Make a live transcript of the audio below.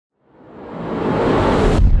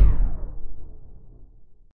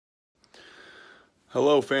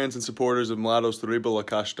Hello, fans and supporters of Mladost Ribala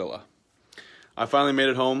Kaštela. I finally made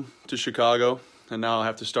it home to Chicago, and now I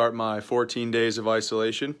have to start my 14 days of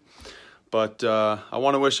isolation. But I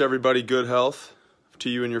want to wish everybody good health to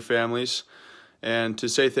you and your families, and to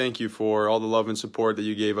say thank you for all the love and support that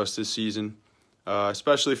you gave us this season,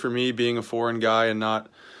 especially for me being a foreign guy and not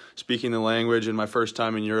speaking the language and my first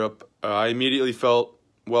time in Europe. I immediately felt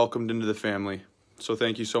welcomed into the family. So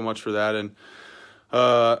thank you so much for that, and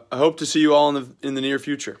I hope to see you all in the near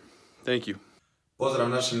future. Thank you. Pozdrav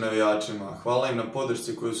našim navijačima. Hvala im na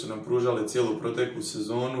podršci koju su nam pružali cijelu proteklu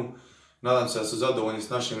sezonu. Nadam se da su zadovoljni s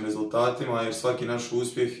našim rezultatima, jer svaki naš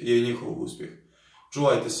uspjeh je i njihov uspjeh.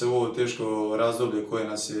 Čuvajte se u ovo teško razdoblje koje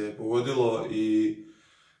nas je pogodilo i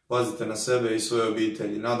pazite na sebe i svoje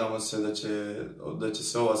obitelji. Nadamo se da će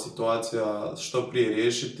se ova situacija što prije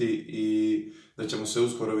riješiti i da ćemo se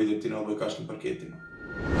uskoro vidjeti na odbojkaškim parketima.